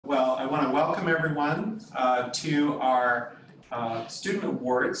want to welcome everyone to our Student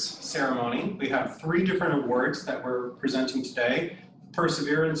Awards ceremony. We have 3 different awards that we're presenting today: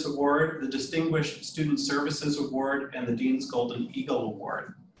 Perseverance Award, the Distinguished Student Services Award, and the Dean's Golden Eagle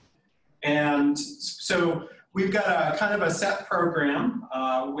Award. And so we've got a kind of a set program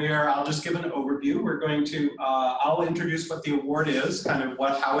where I'll just give an overview. We're going to, I'll introduce what the award is, kind of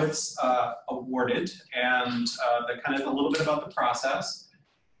how it's awarded, and a little bit about the process.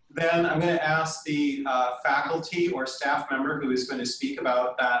 Then I'm going to ask the faculty or staff member who is going to speak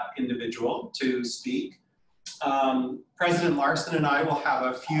about that individual to speak. President Larson and I will have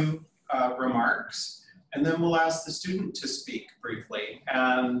a few remarks, and then we'll ask the student to speak briefly.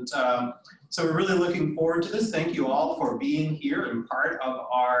 And so we're really looking forward to this. Thank you all for being here and part of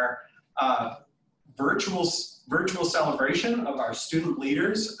our virtual celebration of our student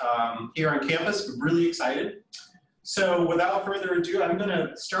leaders here on campus. We're really excited. So without further ado, I'm going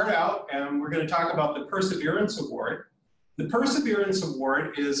to start out and we're going to talk about the Perseverance Award. The Perseverance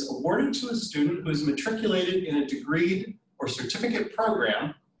Award is awarded to a student who is matriculated in a degree or certificate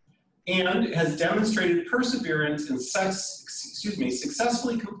program and has demonstrated perseverance in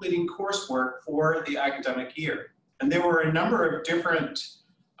successfully completing coursework for the academic year. And there were a number of different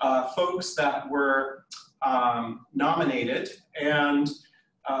folks that were nominated, and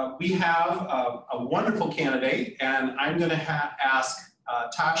we have a wonderful candidate, and I'm going to ask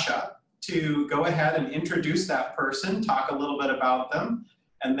Tasha to go ahead and introduce that person, talk a little bit about them,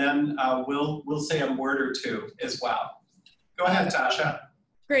 and then we'll say a word or two as well. Go ahead, Tasha.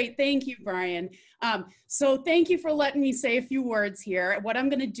 Great, thank you, Brian. So thank you for letting me say a few words here. What I'm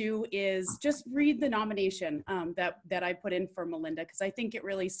going to do is just read the nomination that I put in for Melinda, because I think it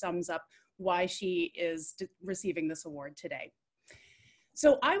really sums up why she is receiving this award today.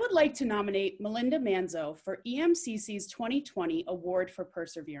 So I would like to nominate Melinda Manzo for EMCC's 2020 Award for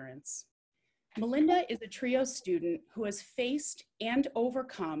Perseverance. Melinda is a TRIO student who has faced and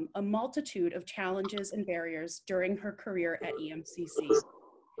overcome a multitude of challenges and barriers during her career at EMCC.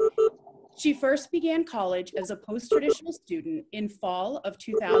 She first began college as a post-traditional student in fall of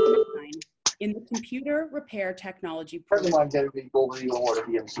 2009 in the computer repair technology program. Amazing.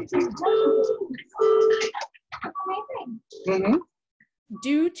 Mm-hmm.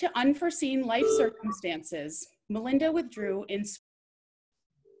 Due to unforeseen life circumstances, Melinda withdrew and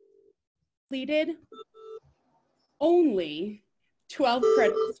completed only 12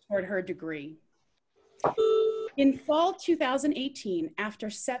 credits toward her degree. In fall 2018, after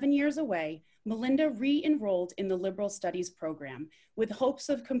 7 years away, Melinda re-enrolled in the Liberal Studies program with hopes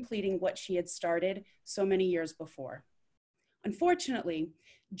of completing what she had started so many years before. Unfortunately,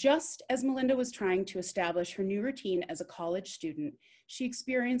 just as Melinda was trying to establish her new routine as a college student, she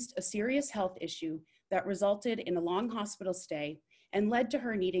experienced a serious health issue that resulted in a long hospital stay and led to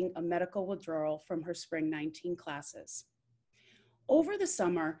her needing a medical withdrawal from her spring 19 classes. Over the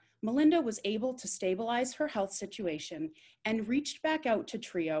summer, Melinda was able to stabilize her health situation and reached back out to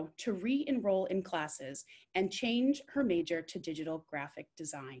TRIO to re-enroll in classes and change her major to digital graphic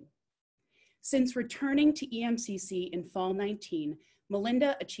design. Since returning to EMCC in fall 19,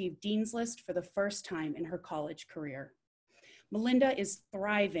 Melinda achieved Dean's List for the first time in her college career. Melinda is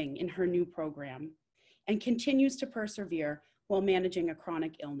thriving in her new program and continues to persevere while managing a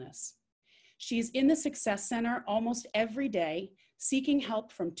chronic illness. She is in the Success Center almost every day, seeking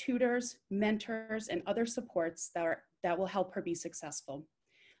help from tutors, mentors, and other supports that will help her be successful.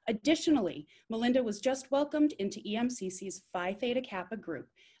 Additionally, Melinda was just welcomed into EMCC's Phi Theta Kappa group,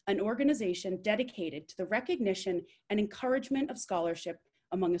 an organization dedicated to the recognition and encouragement of scholarship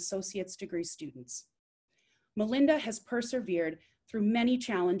among associate's degree students. Melinda has persevered through many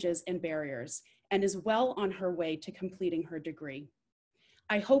challenges and barriers and is well on her way to completing her degree.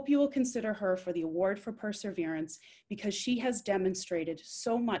 I hope you will consider her for the Award for Perseverance because she has demonstrated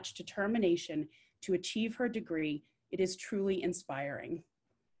so much determination to achieve her degree. It is truly inspiring.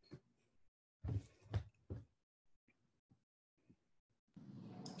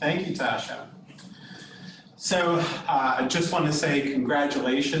 Thank you, Tasha. So I just want to say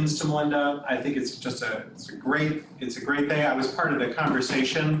congratulations to Melinda. I think it's just a great day. I was part of the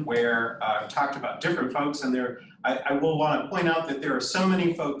conversation where I talked about different folks, and I will want to point out that there are so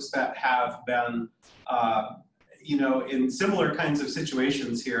many folks that have been in similar kinds of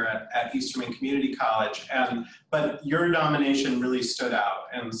situations here at Eastern Maine Community College, but your nomination really stood out,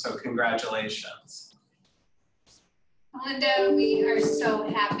 and so congratulations. Melinda, we are so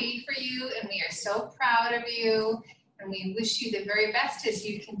happy for you and we are so proud of you, and we wish you the very best as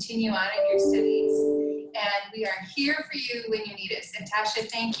you continue on in your studies, and we are here for you when you need us. And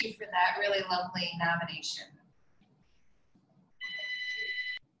Tasha, thank you for that really lovely nomination.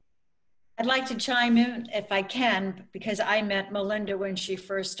 I'd like to chime in if I can, because I met Melinda when she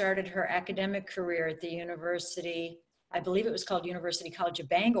first started her academic career at the university. I believe it was called University College of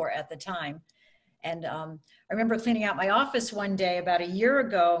Bangor at the time. And I remember cleaning out my office one day about a year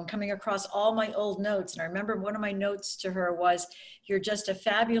ago and coming across all my old notes. And I remember one of my notes to her was, "You're just a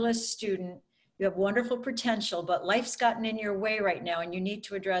fabulous student. You have wonderful potential, but life's gotten in your way right now, and you need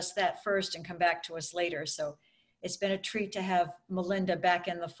to address that first and come back to us later." So it's been a treat to have Melinda back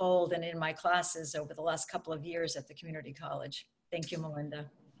in the fold and in my classes over the last couple of years at the community college. Thank you,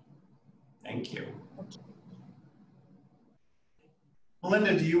 Melinda. Thank you.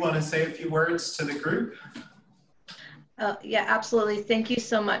 Melinda, do you want to say a few words to the group? Yeah, absolutely. Thank you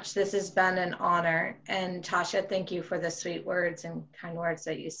so much. This has been an honor. And Tasha, thank you for the sweet words and kind words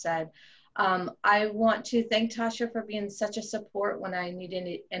that you said. I want to thank Tasha for being such a support when I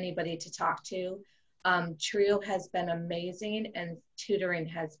needed anybody to talk to. TRIO has been amazing, and tutoring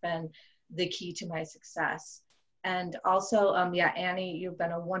has been the key to my success. And also, yeah, Annie, you've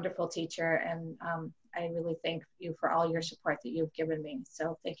been a wonderful teacher, and I really thank you for all your support that you've given me.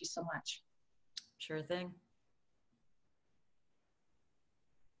 So thank you so much. Sure thing.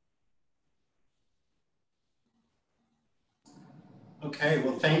 Okay,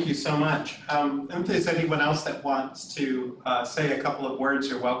 well, thank you so much. If there's anyone else that wants to say a couple of words,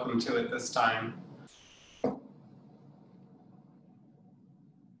 you're welcome to at this time.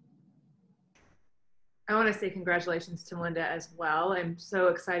 I want to say congratulations to Melinda as well. I'm so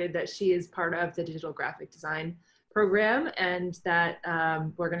excited that she is part of the digital graphic design program and that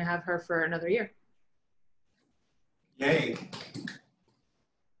we're going to have her for another year. Yay.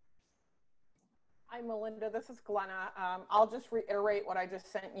 Hi, Melinda. This is Glenna. I'll just reiterate what I just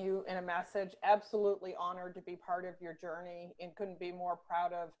sent you in a message. Absolutely honored to be part of your journey and couldn't be more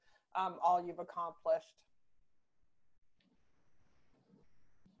proud of all you've accomplished.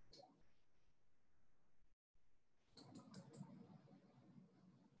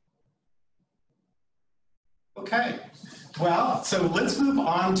 Okay, well, so let's move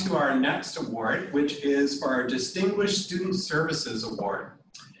on to our next award, which is for our Distinguished Student Services Award.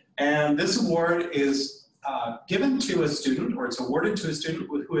 And this award is given to a student, or it's awarded to a student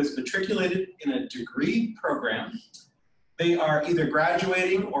who is matriculated in a degree program. They are either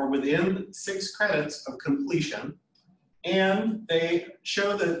graduating or within 6 credits of completion, and they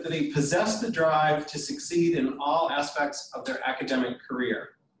show that they possess the drive to succeed in all aspects of their academic career.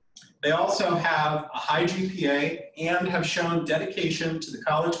 They also have a high GPA and have shown dedication to the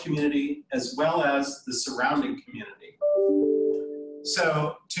college community as well as the surrounding community.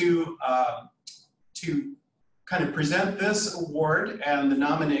 So to kind of present this award and the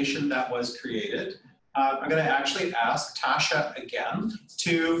nomination that was created, I'm going to actually ask Tasha again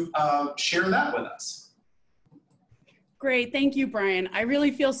to share that with us. Great, thank you, Brian. I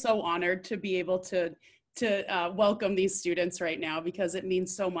really feel so honored to be able to welcome these students right now, because it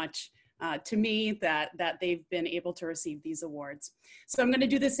means so much to me that they've been able to receive these awards. So I'm going to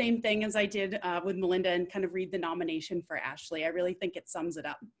do the same thing as I did with Melinda and kind of read the nomination for Ashley. I really think it sums it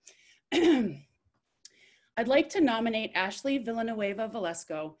up. I'd like to nominate Ashley Villanueva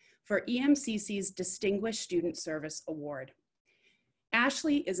Velasco for EMCC's Distinguished Student Service Award.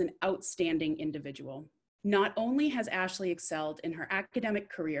 Ashley is an outstanding individual. Not only has Ashley excelled in her academic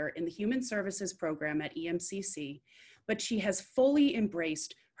career in the Human Services program at EMCC, but she has fully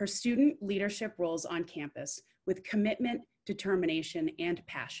embraced her student leadership roles on campus with commitment, determination, and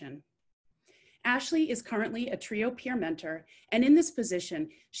passion. Ashley is currently a TRIO peer mentor, and in this position,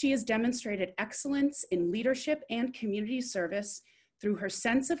 she has demonstrated excellence in leadership and community service through her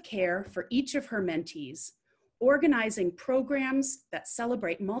sense of care for each of her mentees, organizing programs that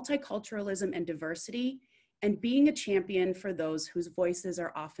celebrate multiculturalism and diversity, and being a champion for those whose voices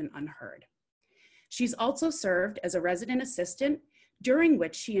are often unheard. She's also served as a resident assistant, during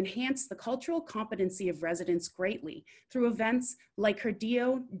which she enhanced the cultural competency of residents greatly through events like her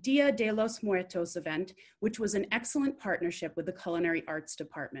Dia de los Muertos event, which was an excellent partnership with the Culinary Arts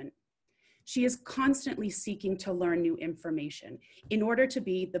Department. She is constantly seeking to learn new information in order to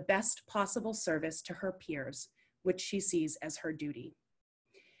be the best possible service to her peers, which she sees as her duty.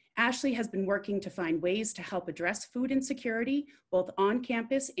 Ashley has been working to find ways to help address food insecurity, both on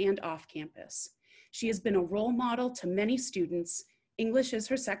campus and off campus. She has been a role model to many students. English is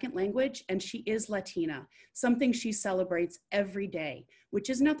her second language, and she is Latina, something she celebrates every day, which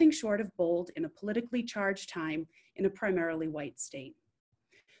is nothing short of bold in a politically charged time in a primarily white state.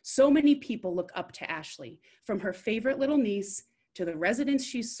 So many people look up to Ashley, from her favorite little niece, to the residents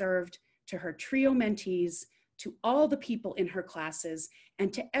she's served, to her TRIO mentees, to all the people in her classes,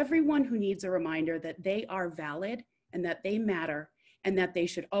 and to everyone who needs a reminder that they are valid and that they matter, and that they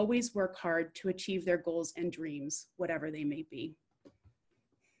should always work hard to achieve their goals and dreams, whatever they may be.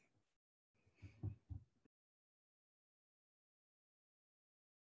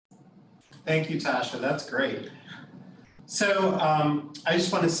 Thank you, Tasha. That's great. So I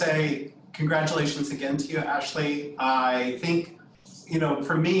just want to say congratulations again to you, Ashley. I think, you know,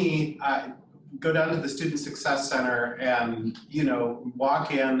 for me, go down to the Student Success Center and, you know,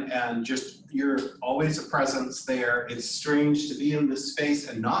 walk in and just, you're always a presence there. It's strange to be in this space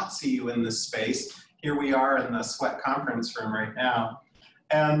and not see you in this space. Here we are in the Sweat Conference Room right now.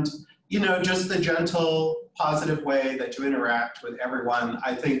 And, you know, just the gentle, positive way that you interact with everyone,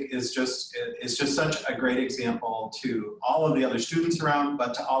 I think is just, it's just such a great example to all of the other students around,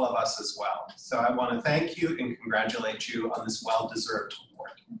 but to all of us as well. So I want to thank you and congratulate you on this well-deserved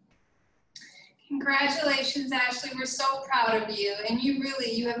award. Congratulations, Ashley. We're so proud of you. And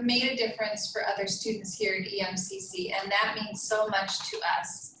you have made a difference for other students here at EMCC, and that means so much to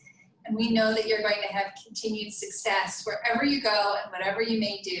us. And we know that you're going to have continued success wherever you go and whatever you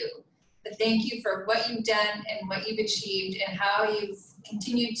may do. But thank you for what you've done and what you've achieved and how you've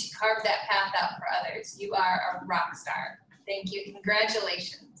continued to carve that path out for others. You are a rock star. Thank you.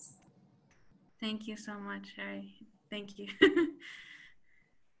 Congratulations. Thank you so much. Thank you.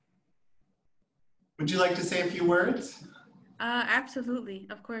 Would you like to say a few words? Absolutely,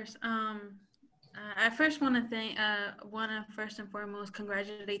 of course. I first want to first and foremost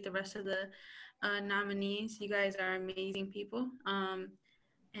congratulate the rest of the nominees. You guys are amazing people.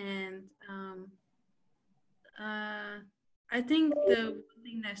 I think the one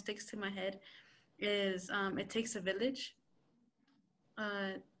thing that sticks to my head is it takes a village.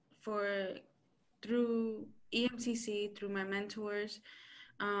 Through EMCC, through my mentors,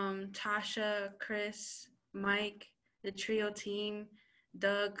 Tasha, Chris, Mike, the trio team,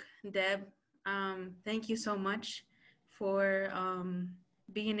 Doug, Deb, thank you so much for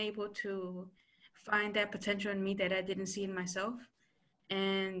being able to find that potential in me that I didn't see in myself.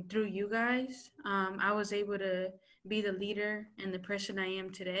 And through you guys, I was able to be the leader and the person I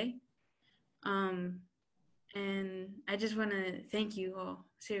am today. And I just want to thank you all,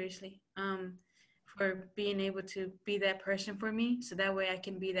 seriously, for being able to be that person for me, so that way I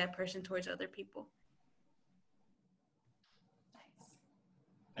can be that person towards other people.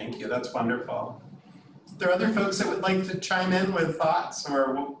 Thank you. That's wonderful. Are there other folks that would like to chime in with thoughts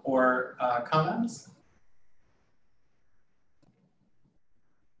or comments?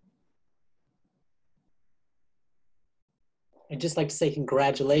 I'd just like to say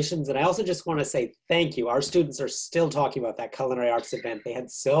congratulations. And I also just want to say thank you. Our students are still talking about that culinary arts event. They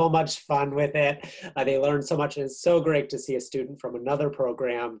had so much fun with it. They learned so much, and it's so great to see a student from another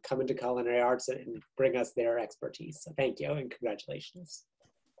program come into culinary arts and bring us their expertise. So thank you and congratulations.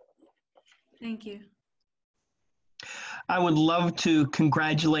 Thank you. I would love to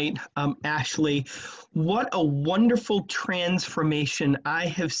congratulate Ashley. What a wonderful transformation I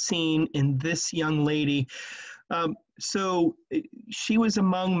have seen in this young lady. So she was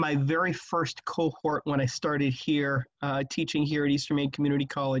among my very first cohort when I started here, teaching here at Eastern Maine Community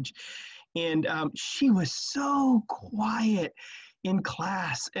College. And she was so quiet in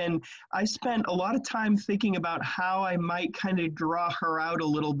class. And I spent a lot of time thinking about how I might kind of draw her out a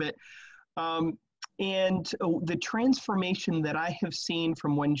little bit. And the transformation that I have seen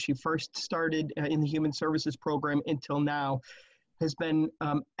from when she first started in the Human Services program until now has been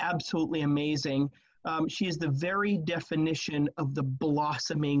absolutely amazing. She is the very definition of the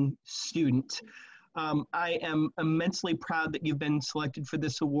blossoming student. I am immensely proud that you've been selected for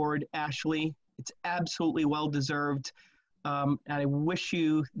this award, Ashley. It's absolutely well-deserved. And I wish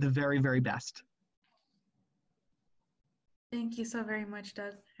you the very, very best. Thank you so very much,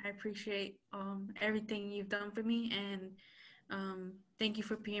 Doug. I appreciate everything you've done for me, and thank you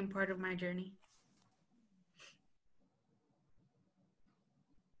for being part of my journey.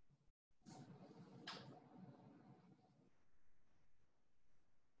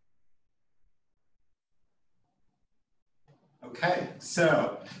 Okay,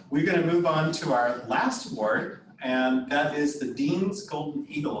 so we're going to move on to our last award, and that is the Dean's Golden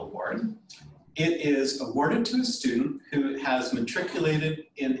Eagle Award. It is awarded to a student who has matriculated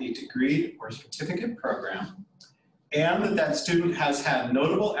in a degree or certificate program, and that student has had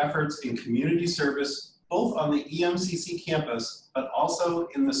notable efforts in community service, both on the EMCC campus, but also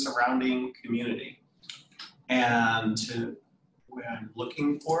in the surrounding community. And what I'm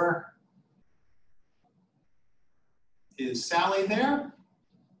looking for, is Sally there?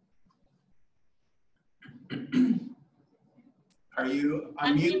 Are you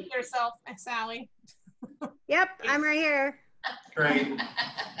unmute yourself, Sally? Yep, I'm right here. Great.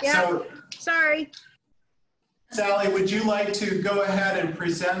 Yep. So, sorry. Sally, would you like to go ahead and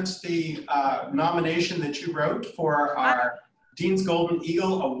present the nomination that you wrote for our Dean's Golden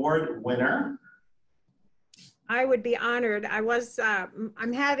Eagle Award winner? I would be honored.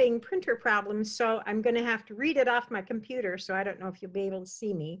 I'm having printer problems, so I'm going to have to read it off my computer. So I don't know if you'll be able to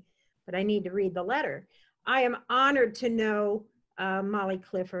see me, but I need to read the letter. I am honored to know Molly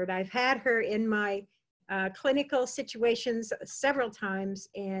Clifford. I've had her in my clinical situations several times,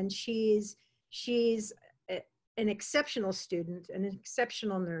 and she's an exceptional student, an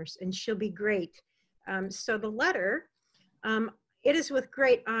exceptional nurse, and she'll be great. So the letter, it is with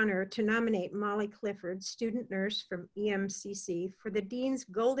great honor to nominate Molly Clifford, student nurse from EMCC, for the Dean's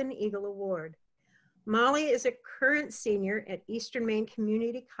Golden Eagle Award. Molly is a current senior at Eastern Maine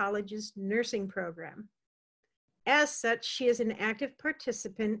Community College's nursing program. As such, she is an active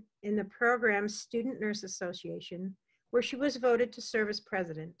participant in the program's Student Nurse Association, where she was voted to serve as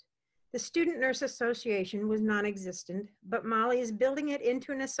president. The Student Nurse Association was non-existent, but Molly is building it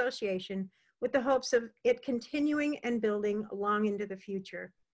into an association with the hopes of it continuing and building long into the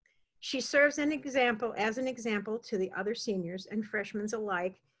future. She serves as an example to the other seniors and freshmen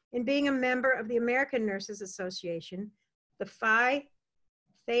alike in being a member of the American Nurses Association, the Phi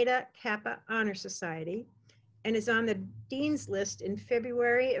Theta Kappa Honor Society, and is on the Dean's List in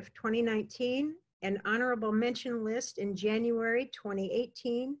February of 2019, an honorable mention list in January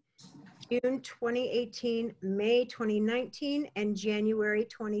 2018, June 2018, May 2019, and January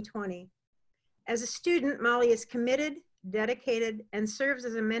 2020. As a student, Molly is committed, dedicated, and serves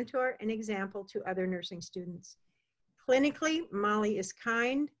as a mentor and example to other nursing students. Clinically, Molly is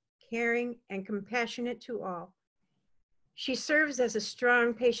kind, caring, and compassionate to all. She serves as a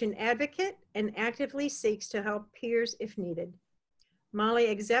strong patient advocate and actively seeks to help peers if needed. Molly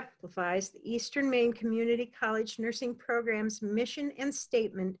exemplifies the Eastern Maine Community College Nursing Program's mission and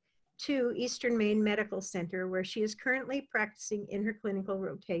statement to Eastern Maine Medical Center, where she is currently practicing in her clinical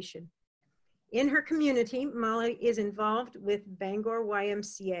rotation. In her community, Molly is involved with Bangor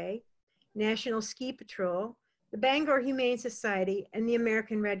YMCA, National Ski Patrol, the Bangor Humane Society, and the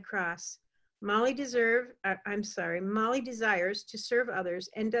American Red Cross. Molly desires to serve others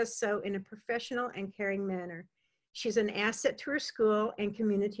and does so in a professional and caring manner. She's an asset to her school and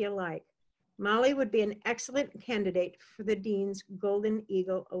community alike. Molly would be an excellent candidate for the Dean's Golden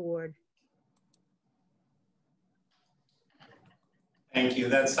Eagle Award. Thank you.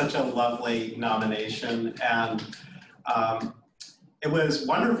 That's such a lovely nomination, and it was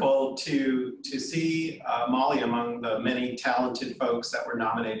wonderful to see Molly among the many talented folks that were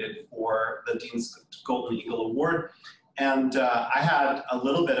nominated for the Dean's Golden Eagle Award. And I had a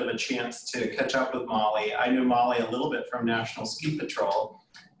little bit of a chance to catch up with Molly. I knew Molly a little bit from National Ski Patrol,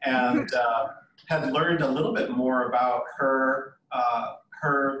 and had learned a little bit more about her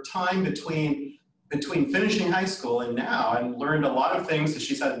time between finishing high school and now, and learned a lot of things.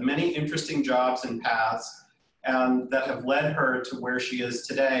 She's had many interesting jobs and paths, and that have led her to where she is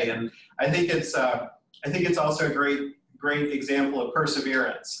today. And I think it's also a great example of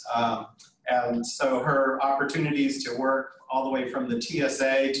perseverance. And so her opportunities to work all the way from the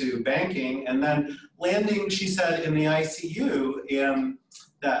TSA to banking, and then landing, she said, in the ICU in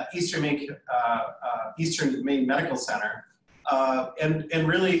the Eastern Maine Medical Center, and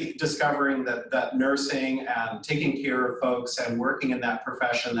really discovering that nursing and taking care of folks and working in that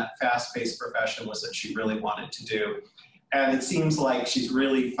profession, that fast-paced profession, was what she really wanted to do. And it seems like she's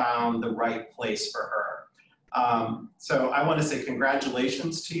really found the right place for her. So I want to say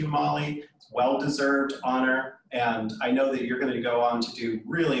congratulations to you, Molly. It's a well-deserved honor, and I know that you're going to go on to do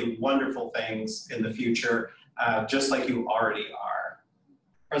really wonderful things in the future, just like you already are.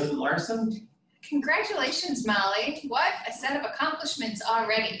 President Larson? Congratulations, Molly. What a set of accomplishments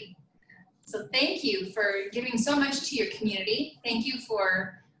already. So thank you for giving so much to your community. Thank you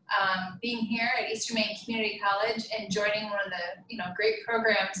for being here at Eastern Maine Community College and joining one of the great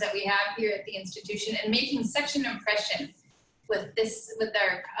programs that we have here at the institution, and making such an impression with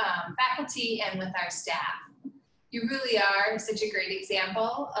our faculty and with our staff. You really are such a great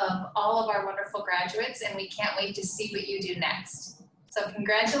example of all of our wonderful graduates, and we can't wait to see what you do next. So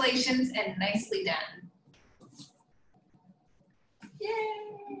congratulations and nicely done.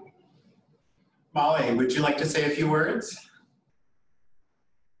 Yay! Molly, would you like to say a few words?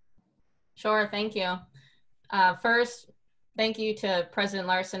 Sure, thank you. First, thank you to President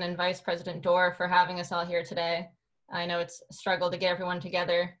Larson and Vice President Dorr for having us all here today. I know it's a struggle to get everyone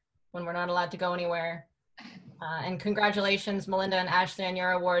together when we're not allowed to go anywhere. And congratulations, Melinda and Ashley, on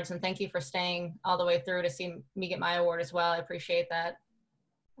your awards, and thank you for staying all the way through to see me get my award as well. I appreciate that.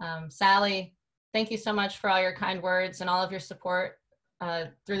 Sally, thank you so much for all your kind words and all of your support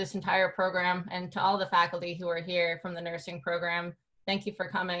through this entire program, and to all the faculty who are here from the nursing program, thank you for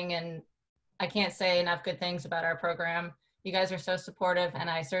coming. And I can't say enough good things about our program. You guys are so supportive, and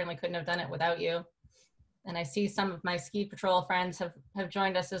I certainly couldn't have done it without you. And I see some of my ski patrol friends have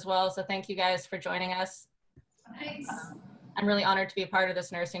joined us as well. So thank you guys for joining us. Nice. I'm really honored to be a part of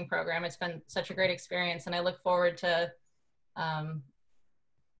this nursing program. It's been such a great experience, and I look forward to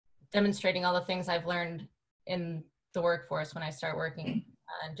demonstrating all the things I've learned in the workforce when I start working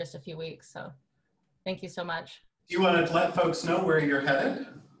in just a few weeks. So thank you so much. Do you want to let folks know where you're headed?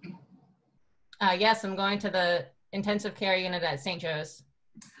 Yes, I'm going to the intensive care unit at St. Joe's.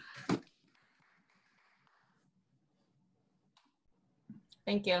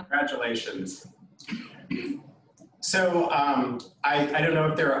 Thank you. Congratulations. So I don't know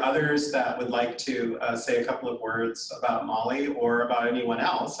if there are others that would like to say a couple of words about Molly or about anyone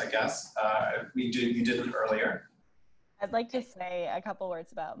else, I guess. You did it earlier. I'd like to say a couple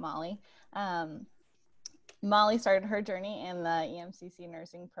words about Molly. Molly started her journey in the EMCC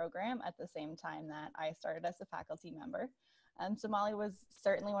nursing program at the same time that I started as a faculty member. So Molly was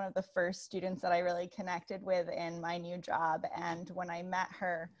certainly one of the first students that I really connected with in my new job. And when I met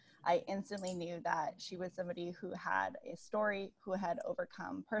her, I instantly knew that she was somebody who had a story, who had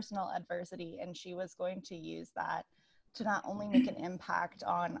overcome personal adversity, and she was going to use that to not only make an impact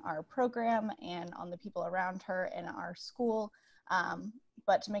on our program and on the people around her in our school,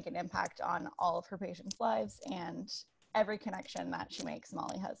 but to make an impact on all of her patients' lives. And every connection that she makes,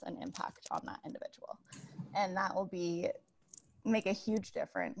 Molly has an impact on that individual. And that will make a huge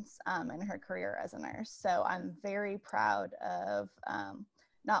difference in her career as a nurse. So I'm very proud of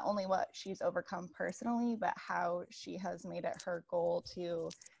not only what she's overcome personally, but how she has made it her goal to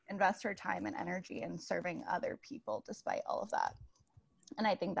invest her time and energy in serving other people despite all of that. And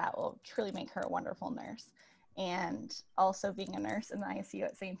I think that will truly make her a wonderful nurse. And also being a nurse in the ICU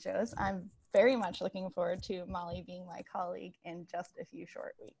at St. Joe's, I'm very much looking forward to Molly being my colleague in just a few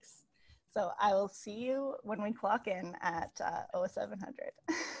short weeks. So I will see you when we clock in at 0700.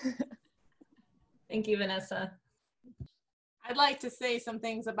 Thank you, Vanessa. I'd like to say some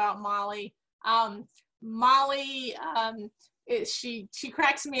things about Molly. Molly, she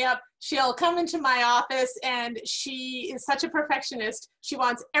cracks me up. She'll come into my office and she is such a perfectionist. She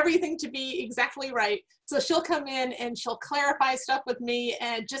wants everything to be exactly right. So she'll come in and she'll clarify stuff with me,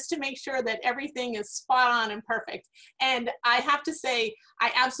 and just to make sure that everything is spot on and perfect. And I have to say,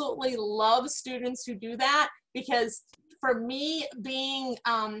 I absolutely love students who do that, because for me, being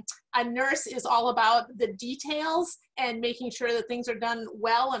a nurse is all about the details and making sure that things are done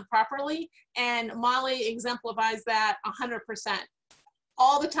well and properly. And Molly exemplifies that 100%.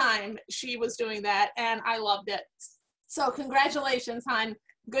 All the time she was doing that, and I loved it. So congratulations, hon.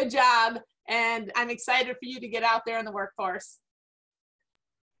 Good job. And I'm excited for you to get out there in the workforce.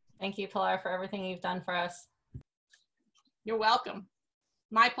 Thank you, Pilar, for everything you've done for us. You're welcome.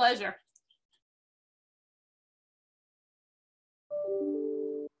 My pleasure.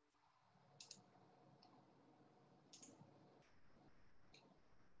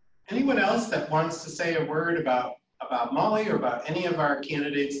 Anyone else that wants to say a word about Molly or about any of our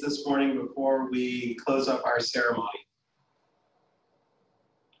candidates this morning before we close up our ceremony?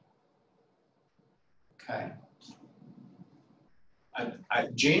 Okay.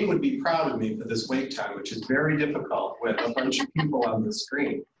 Jane would be proud of me for this wait time, which is very difficult with a bunch of people on the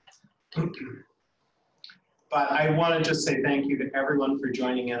screen. But I want to just say thank you to everyone for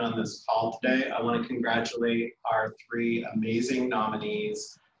joining in on this call today. I want to congratulate our 3 amazing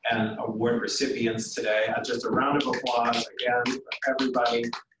nominees and award recipients today. Just a round of applause again for everybody.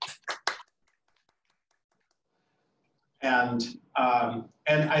 And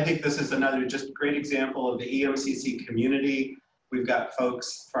I think this is another just great example of the EMCC community. We've got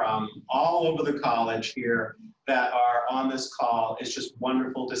folks from all over the college here that are on this call. It's just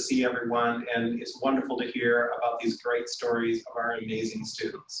wonderful to see everyone, and it's wonderful to hear about these great stories of our amazing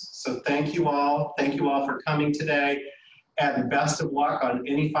students. So thank you all. Thank you all for coming today. And best of luck on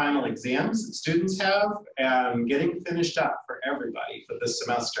any final exams that students have and getting finished up for everybody for this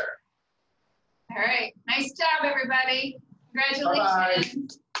semester. All right. Nice job, everybody.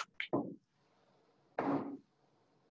 Congratulations. Bye-bye.